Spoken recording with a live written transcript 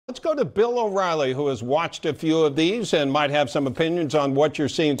Let's go to Bill O'Reilly, who has watched a few of these and might have some opinions on what you're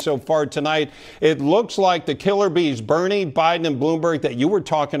seeing so far tonight. It looks like the killer bees, Bernie, Biden, and Bloomberg, that you were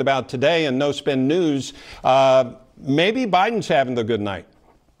talking about today in No Spin News. Maybe Biden's having the good night.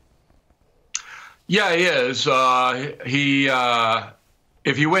 Yeah, he is.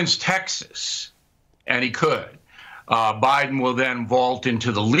 If he wins Texas, and he could, Biden will then vault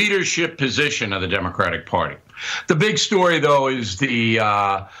into the leadership position of the Democratic Party. The big story, though, is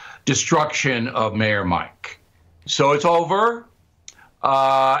the destruction of Mayor Mike. So it's over,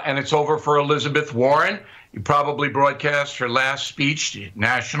 and it's over for Elizabeth Warren. You probably broadcast her last speech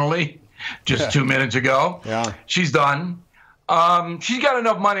nationally just 2 minutes ago. Yeah. She's done. She's got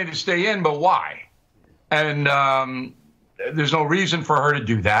enough money to stay in, but why? And there's no reason for her to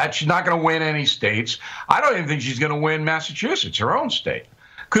do that. She's not going to win any states. I don't even think she's going to win Massachusetts, her own state.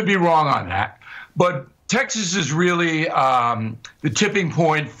 Could be wrong on that. But Texas is really the tipping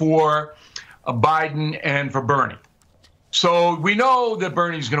point for Biden and for Bernie. So we know that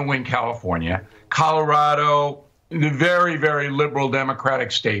Bernie's going to win California, Colorado, the very, very liberal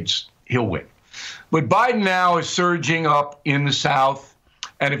Democratic states, he'll win. But Biden now is surging up in the South.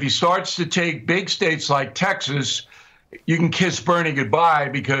 And if he starts to take big states like Texas, you can kiss Bernie goodbye,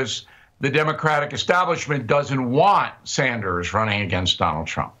 because the Democratic establishment doesn't want Sanders running against Donald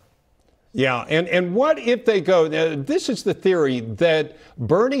Trump. Yeah, and what if they go, this is the theory, that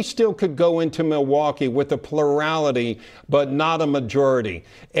Bernie still could go into Milwaukee with a plurality, but not a majority.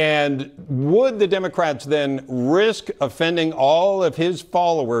 And would the Democrats then risk offending all of his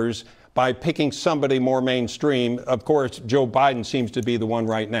followers by picking somebody more mainstream? Of course, Joe Biden seems to be the one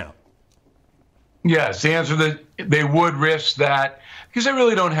right now. Yes, the answer that they would risk that because they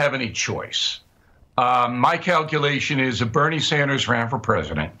really don't have any choice. My calculation is if Bernie Sanders ran for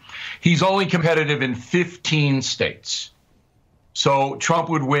president, he's only competitive in 15 states. So Trump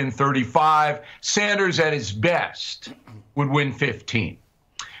would win 35. Sanders, at his best, would win 15.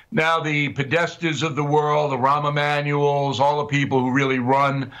 Now, the Podestas of the world, the Rahm Emanuels, all the people who really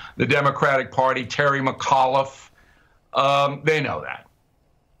run the Democratic Party, Terry McAuliffe, they know that.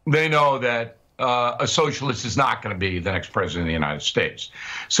 They know that a socialist is not going to be the next president of the United States.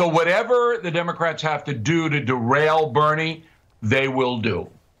 So whatever the Democrats have to do to derail Bernie, they will do,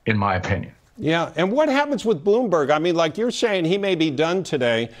 in my opinion. Yeah. And what happens with Bloomberg? I mean, like you're saying, he may be done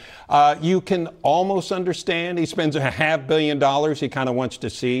today. You can almost understand he spends $500 million. He kind of wants to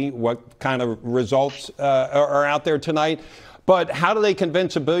see what kind of results are out there tonight. But how do they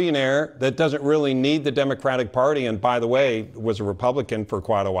convince a billionaire that doesn't really need the Democratic Party, and by the way, was a Republican for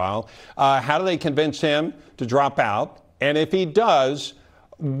quite a while, how do they convince him to drop out? And if he does,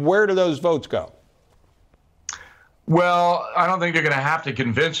 where do those votes go? Well, I don't think they're going to have to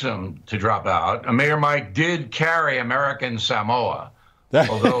convince him to drop out. Mayor Mike did carry American Samoa,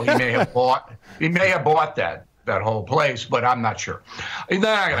 although he may have bought that whole place, but I'm not sure. They're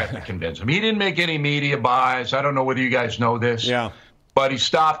not going to have to convince him. He didn't make any media buys. I don't know whether you guys know this, but he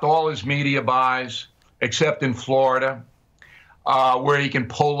stopped all his media buys except in Florida, where he can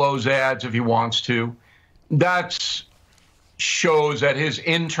pull those ads if he wants to. That shows that his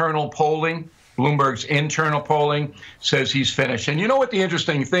internal polling, Bloomberg's internal polling, says he's finished. And you know what the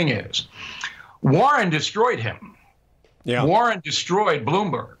interesting thing is? Warren destroyed him. Yeah. Warren destroyed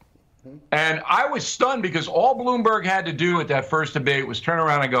Bloomberg. And I was stunned because all Bloomberg had to do at that first debate was turn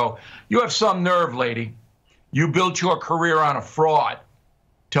around and go, "You have some nerve, lady. You built your career on a fraud,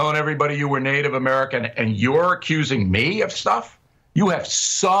 telling everybody you were Native American, and you're accusing me of stuff? You have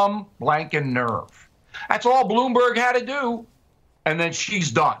some blanking nerve." That's all Bloomberg had to do. And then she's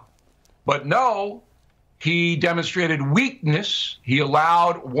done. But no, he demonstrated weakness. He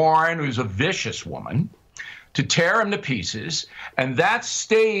allowed Warren, who's a vicious woman, to tear him to pieces, and that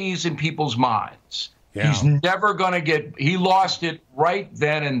stays in people's minds. Yeah. He's never going to he lost it right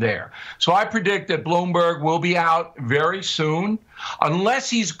then and there. So I predict that Bloomberg will be out very soon, unless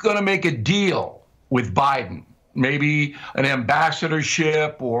he's going to make a deal with Biden, maybe an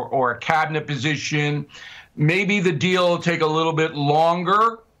ambassadorship or a cabinet position. Maybe the deal will take a little bit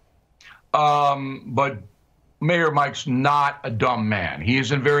longer, but Mayor Mike's not a dumb man. He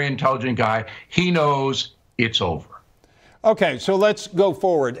is a very intelligent guy. He knows it's over. Okay, so let's go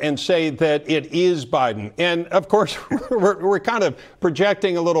forward and say that it is Biden. And of course, we're kind of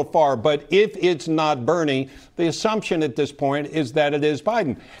projecting a little far, but if it's not Bernie, the assumption at this point is that it is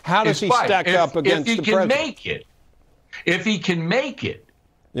Biden. How does he stack up against the president? If he can make it, if he can make it,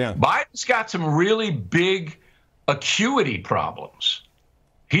 Biden's got some really big acuity problems.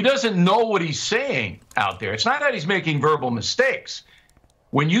 He doesn't know what he's saying out there. It's not that he's making verbal mistakes.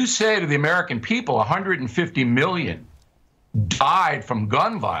 When you say to the American people, 150 million died from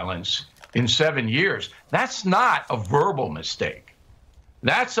gun violence in 7 years. That's not a verbal mistake.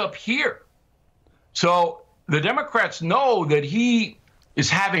 That's up here. So the Democrats know that he is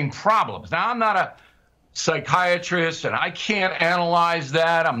having problems. Now, I'm not a psychiatrist, and I can't analyze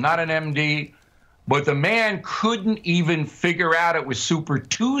that. I'm not an MD. But the man couldn't even figure out it was Super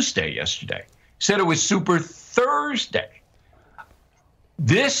Tuesday yesterday. He said it was Super Thursday.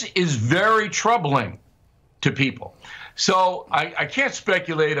 This is very troubling to people. So I can't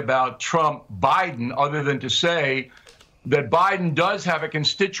speculate about Trump-Biden other than to say that Biden does have a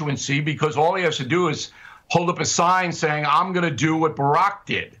constituency, because all he has to do is hold up a sign saying, I'm going to do what Barack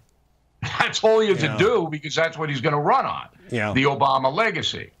did. That's all he has to do, because that's what he's going to run on, the Obama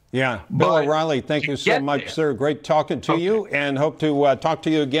legacy. Yeah. Bill O'Reilly, thank you so much, sir. Great talking to you, and hope to talk to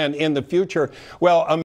you again in the future. Well,